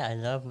 Yeah, I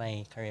love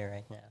my career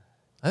right now.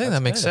 I think That's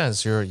that makes good.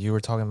 sense. You were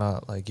talking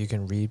about like you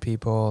can read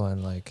people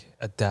and like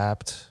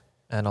adapt,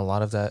 and a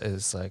lot of that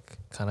is like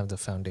kind of the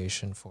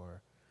foundation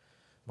for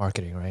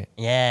marketing, right?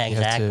 Yeah, You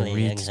exactly. have to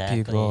read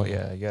exactly. people.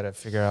 Yeah, you got to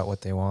figure out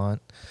what they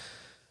want.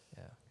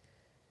 Yeah,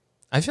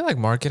 I feel like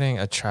marketing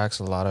attracts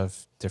a lot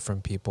of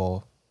different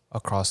people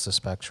across the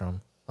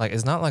spectrum. Like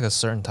it's not like a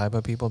certain type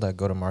of people that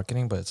go to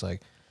marketing, but it's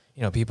like,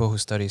 you know, people who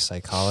study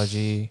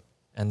psychology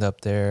end up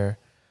there.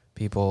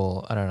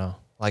 People, I don't know.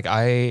 Like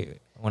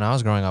when I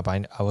was growing up,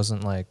 I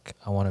wasn't like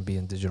I want to be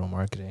in digital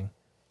marketing.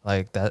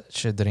 Like that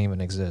shit didn't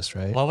even exist,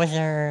 right? What was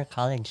your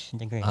college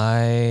degree?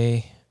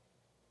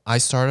 I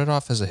started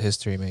off as a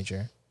history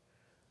major,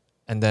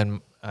 and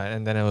then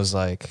it was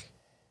like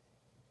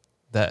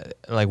that.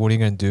 Like, what are you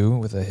gonna do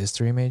with a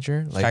history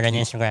major? Like, Start an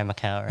Instagram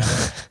account,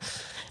 right?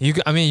 you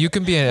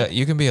can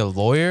be a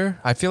lawyer.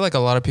 I feel like a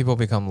lot of people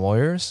become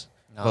lawyers,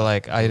 but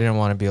like I didn't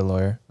want to be a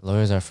lawyer.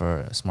 Lawyers are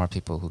for smart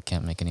people who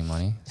can't make any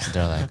money. So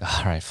they're like,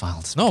 all right, fine.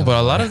 Let's No, become but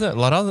a lawyer."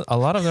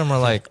 lot of them are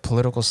like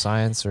political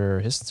science or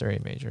history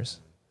majors.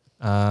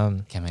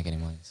 Can't make any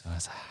money. So I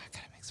was like, I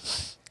gotta make some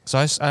money. So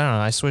I don't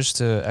know. I switched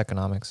to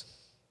economics.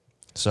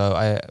 So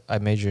I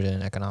majored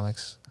in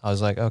economics. I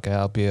was like, okay,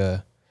 I'll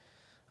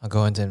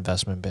go into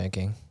investment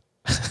banking.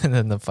 And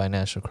then the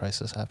financial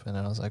crisis happened,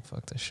 and I was like,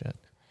 fuck this shit.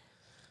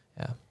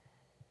 Yeah.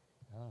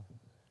 Oh,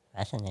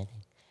 fascinating.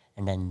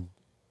 And then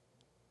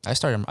I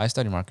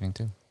studied marketing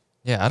too.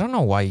 Yeah, I don't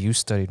know why you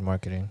studied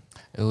marketing.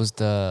 It was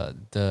the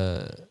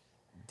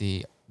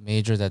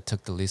major that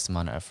took the least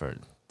amount of effort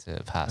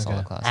to pass all the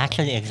Okay. classes.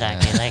 actually,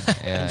 exactly. Yeah. Like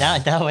Yeah.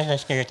 that was a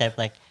stereotype.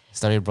 Like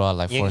Studied abroad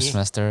like You- 4 you-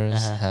 semesters.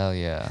 uh-huh. Hell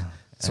yeah.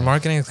 So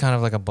marketing is kind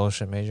of like a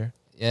bullshit major.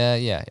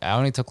 Yeah. I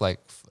only took like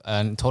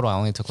in total I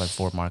only took like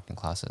 4 marketing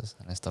classes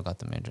and I still got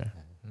the major.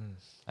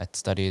 I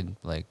studied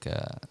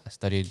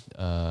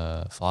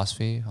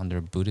philosophy under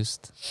a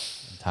Buddhist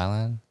in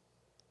Thailand.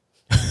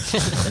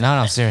 No,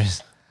 I'm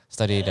serious.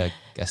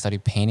 I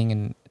studied painting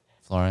in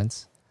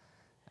Florence,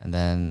 and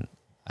then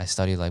I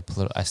studied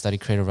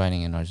creative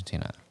writing in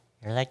Argentina.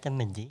 you're like the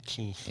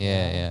Medicis.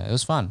 Yeah. It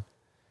was fun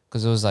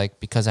because it was like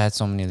because I had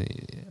so many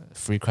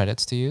free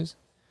credits to use.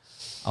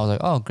 I was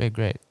like, oh,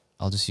 great.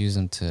 I'll just use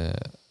them to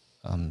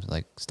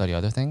like study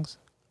other things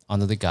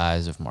under the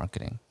guise of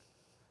marketing.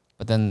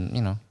 But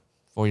then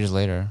 4 years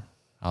later,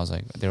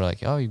 they were like,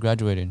 oh, you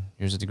graduated.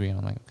 Here's a degree, and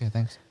I'm like, okay,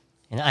 thanks.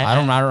 You know, I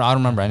don't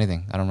remember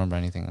anything. I don't remember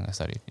anything I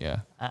studied. Yeah.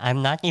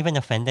 I'm not even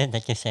offended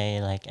that you say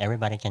like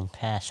everybody can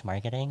pass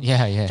marketing.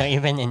 Yeah. So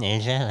even in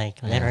Asia,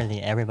 like literally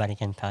everybody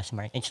can pass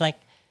marketing. It's like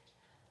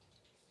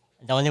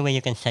the only way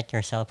you can set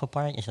yourself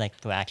apart is like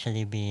to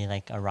actually be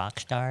like a rock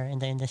star in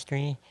the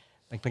industry.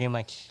 But pretty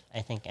much,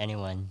 I think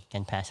anyone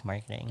can pass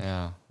marketing.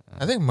 Yeah.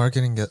 I think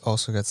marketing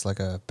also gets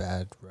like a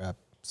bad rap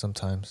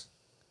sometimes.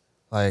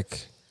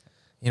 Like,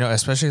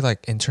 especially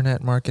like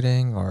internet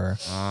marketing or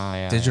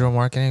digital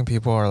marketing,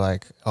 people are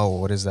like, oh,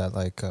 what is that?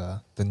 Like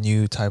the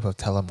new type of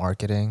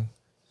telemarketing.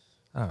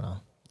 I don't know.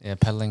 Yeah,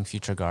 peddling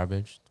future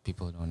garbage to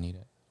people who don't need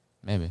it.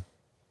 Maybe.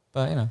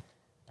 But, you know.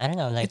 I don't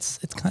know. Like, It's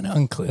kind of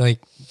unclear. Like,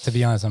 to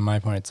be honest, on my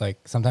point, it's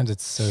like sometimes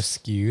it's so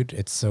skewed,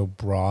 it's so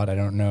broad. I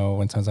don't know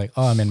when someone's like,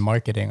 "Oh, I'm in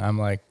marketing." I'm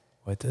like,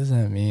 "What does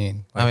that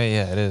mean?" Like, I mean,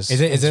 yeah, it is. is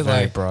It's it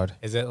very like broad?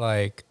 Is it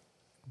like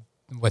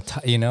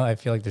you know? I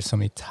feel like there's so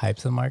many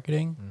types of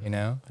marketing. You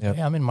know, Yep.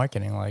 yeah, I'm in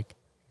marketing, like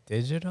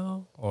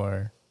digital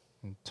or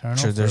internal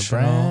for a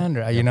Traditional. brand,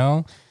 or you Yep.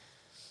 know,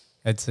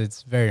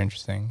 it's very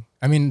interesting.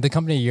 I mean, the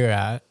company you're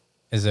at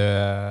is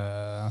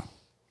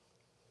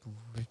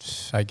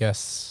I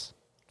guess,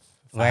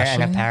 we're an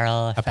fashion?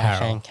 apparel Apparel.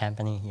 fashion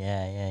company.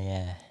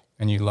 Yeah.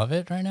 And you love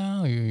it right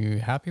now? You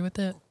happy with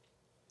it?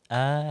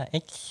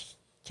 It's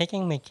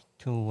taking me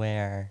to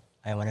where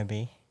I want to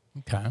be.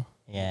 Okay.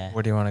 Yeah.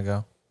 Where do you want to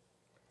go?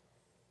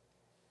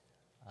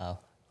 Oh,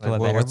 to Like,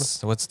 a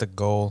better. what's the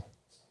goal?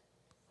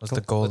 What's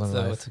the goal in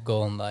life? What's the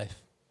goal in life?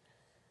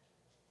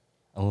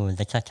 Oh,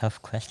 that's a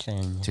tough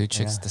question. Two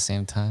chicks Yeah. at the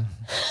same time.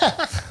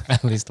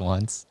 At least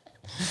once.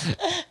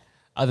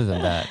 Other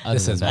than that.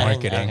 This is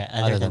marketing. Okay,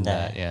 Other than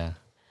that, yeah.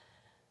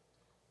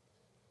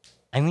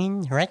 I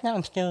mean, right now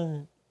I'm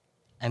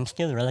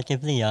still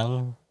relatively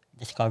young,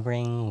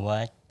 discovering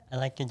what I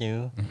like to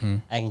do. Mm-hmm.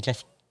 I can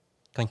just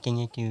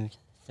continue to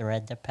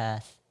thread the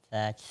path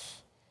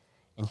that's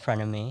in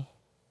front of me.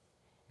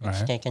 It's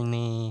Right. taken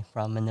me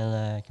from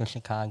Manila to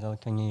Chicago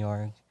to New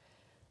York,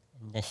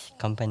 this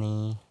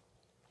company,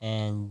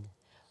 and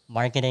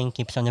marketing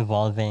keeps on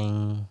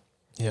evolving.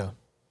 Yeah.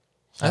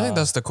 I think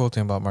So- that's the cool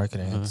thing about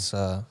marketing. Mhm. It's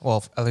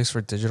at least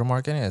for digital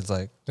marketing, it's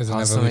like There's an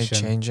constantly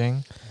evolution.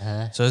 changing.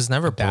 Uh, So it's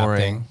never Adapting.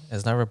 boring.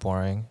 It's never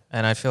boring.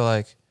 And I feel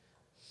like,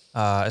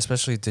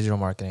 especially digital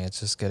marketing, it's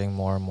just getting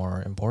more and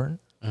more important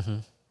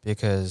mhm.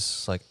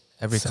 because like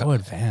every so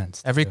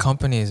advanced. every too.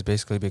 company is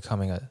basically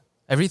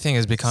everything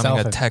is becoming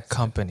a tech Self-advanced.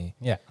 company.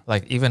 Yeah.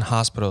 Like even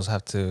hospitals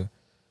have to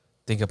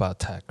think about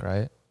tech,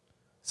 right?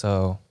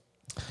 So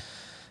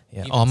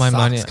yeah, Even all my socks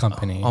money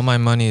company. all my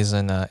money is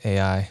in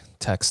AI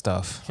tech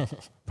stuff.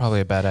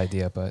 Probably a bad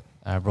idea, but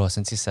Bro,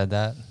 since you said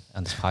that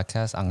on this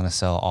podcast, I'm going to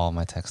sell all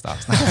my tech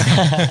stocks now.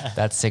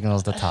 That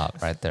signals the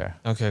top right there.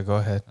 okay, go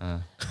ahead.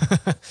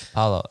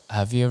 Paulo,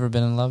 have you ever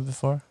been in love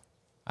before?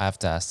 I have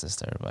to ask this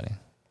to everybody.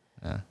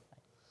 Yeah.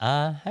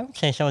 I would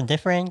say so.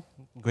 Different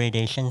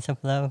gradations of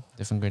love.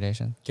 Different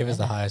gradation? Give us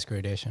the highest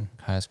gradation.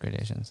 Highest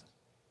gradations.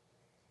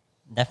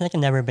 Definitely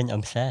never been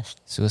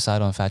obsessed.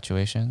 Suicidal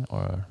infatuation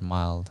or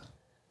mild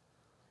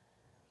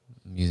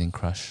musing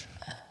crush?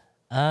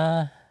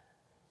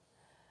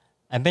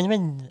 I've been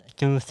with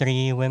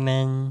 2-3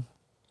 women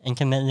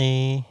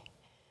intimately.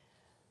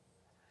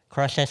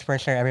 Crushes for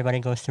sure. Everybody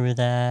goes through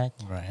that.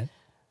 Right.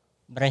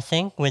 But I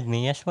think with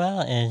me as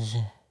well is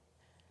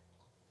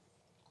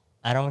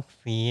I don't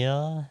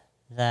feel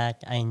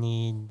that I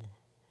need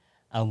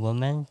a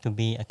woman to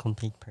be a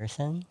complete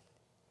person.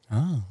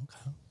 Oh,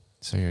 okay.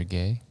 So you're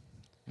gay?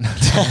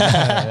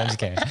 I'm just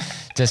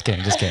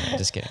kidding.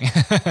 Just kidding.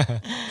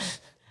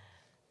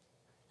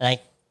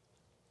 Like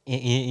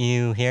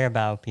you hear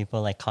about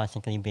people like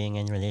constantly being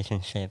in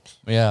relationships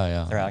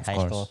Yeah. throughout of high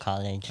course. school,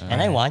 college,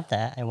 and I want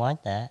that.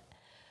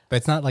 But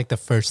it's not like the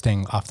first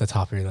thing off the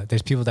top of your list.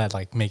 There's people that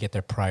like make it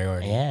their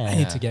priority. Yeah. I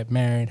need to get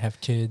married, have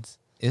kids.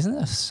 Isn't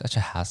that such a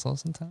hassle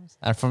sometimes?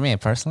 For me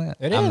personally,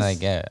 It I'm is.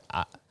 like, yeah.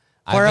 For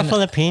I've a been-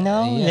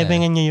 Filipino yeah.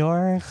 living in New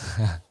York,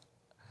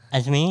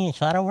 as me,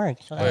 it's a lot of work.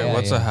 It's a lot of Wait, work.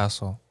 what's yeah. a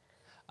hassle?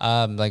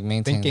 like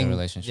maintaining the Thinking,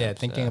 relationship. yeah,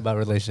 thinking about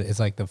relationship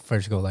is like the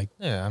first goal. Like,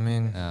 Yeah, I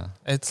mean, Yeah,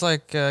 it's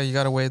like you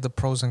got to weigh the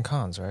pros and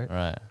cons, right?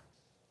 right.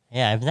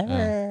 Yeah, I've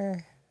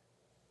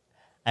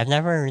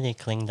never really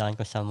clinged on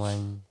to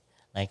someone.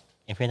 Like,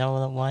 if you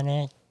don't want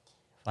it,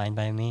 fine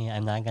by me.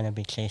 I'm not gonna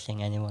be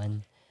chasing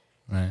anyone.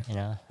 right. You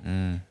know.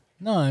 Mm.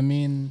 No, I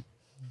mean,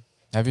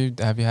 Have you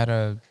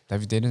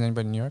dated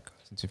anybody in New York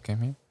since you came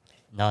here?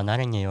 No,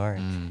 not in New York.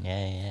 Mm.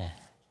 Yeah.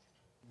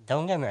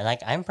 Don't get me wrong.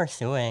 Like, I'm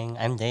pursuing,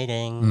 I'm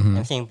dating, Mhm.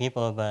 I'm seeing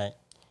people, but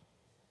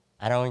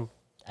I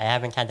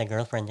haven't had a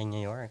girlfriend in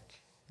New York.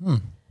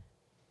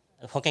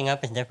 Hooking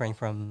up is different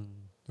from.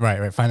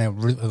 right. Finding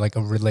like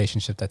a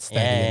relationship that's steady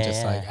and Yeah,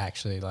 just yeah. like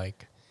actually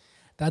like.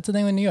 That's the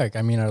thing with New York.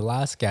 I mean, our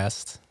last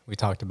guest, we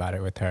talked about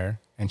it with her,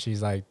 and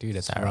she's like, "Dude,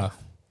 it's Sarah.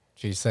 rough."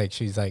 She's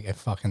like, "It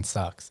fucking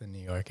sucks in New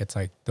York. It's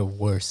like the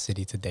worst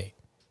city to date."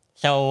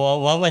 So,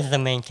 what was the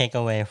main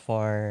takeaway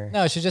for?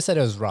 No, she just said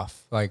it was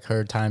rough. Like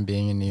her time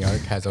being in New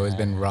York has always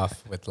been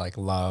rough with like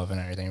love and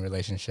everything,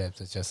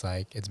 relationships. It's just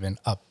like it's been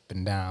up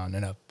and down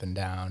and up and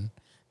down.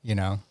 You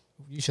know,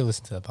 you should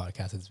listen to the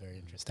podcast. It's very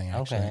interesting,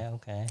 actually.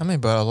 Okay. I mean,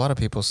 but a lot of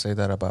people say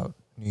that about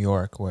New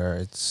York, where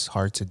it's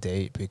hard to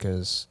date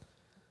because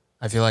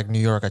I feel like New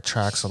York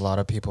attracts a lot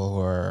of people who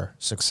are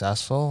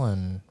successful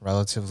and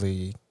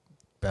relatively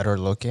better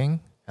looking,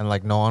 and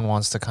like no one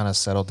wants to kind of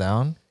settle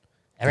down.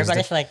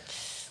 Everybody's like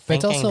But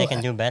it's thinking also- they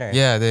can do better.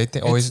 Yeah, they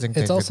always think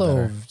it's they also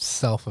could better.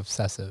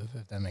 self-obsessive,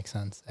 if that makes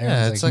sense. Yeah,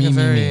 Everyone's it's like a me,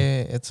 very, me.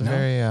 it's a No?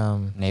 very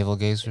Navel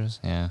gazers.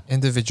 Yeah.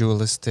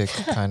 individualistic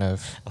kind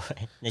of.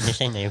 Did you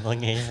say navel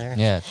gazer?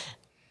 Yeah.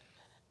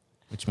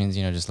 which means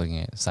just looking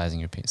at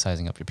sizing up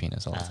your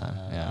penis all the time.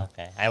 Yeah.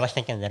 Okay. I was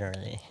thinking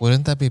literally.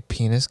 Wouldn't that be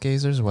penis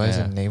gazers? Why is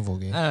Yeah. it navel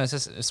gaze? I don't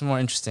know. It's more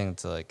interesting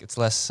to like. It's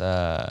less.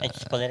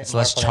 It's It's more less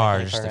politically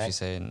charged if you correct.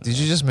 say. Did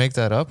you just make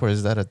that up, or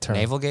is that a term?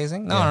 navel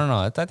gazing? No, Yeah. no.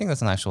 I think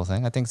that's an actual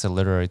thing. I think it's a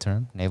literary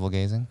term. Navel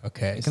gazing.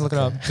 Okay. You can look it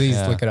up. Please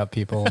Yeah. look it up,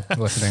 people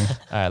listening.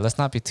 All right. Let's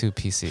not be too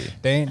PC.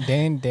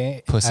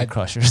 Dane. Pussy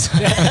crushers.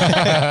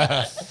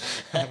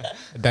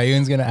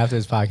 Dayun's gonna, after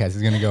this podcast,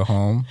 he's gonna go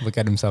home, look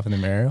at himself in the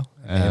mirror,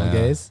 navel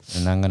gaze.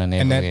 And I'm gonna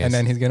navel gaze. And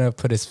then he's gonna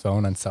put his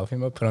phone on selfie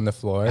mode, put it on the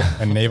floor,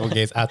 and navel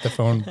gaze at the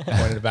phone,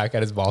 pointed back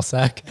at his ball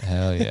sack.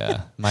 Hell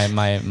yeah. My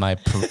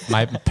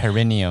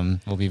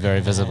perineum will be very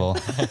visible.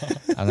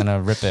 I'm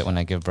gonna rip it when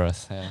I give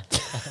birth. Yeah.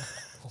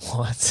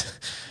 What?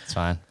 It's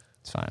fine.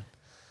 It's fine.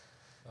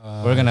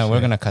 We're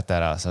gonna cut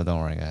that out, so don't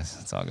worry, guys.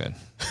 It's all good.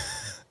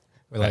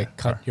 We're like,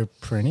 cut your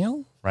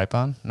perineal? Right,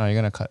 Bon? No,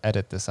 you're gonna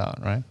edit this out,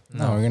 right?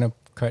 No, we're gonna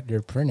cut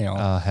your perineal.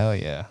 Oh hell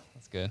yeah,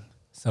 that's good.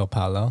 So,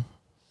 Paolo,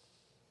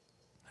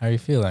 how are you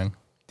feeling?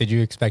 Did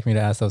you expect me to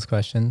ask those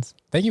questions?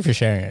 Thank you for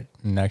sharing it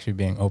and actually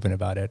being open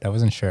about it. I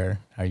wasn't sure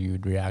how you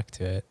would react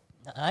to it.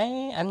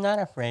 I'm not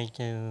afraid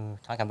to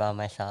talk about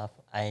myself.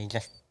 I'm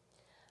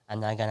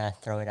not gonna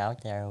throw it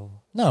out there.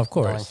 No, of No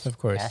course, one's of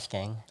course.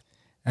 Asking.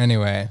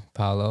 Anyway,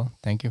 Paolo,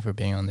 thank you for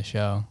being on the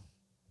show.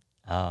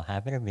 Oh,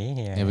 happy to be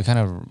here. Yeah, we kind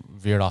of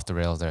veered off the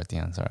rails there at the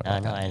end. Sorry Oh,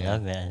 about no, that. I Yeah.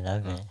 love it. I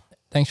love it.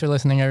 Thanks for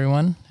listening,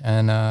 everyone,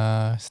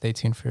 and stay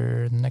tuned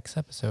for the next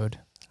episode.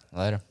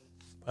 Later.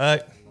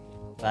 Bye.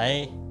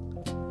 Bye.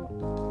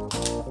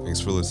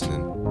 Thanks for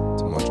listening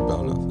to Much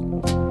About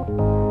Nothing.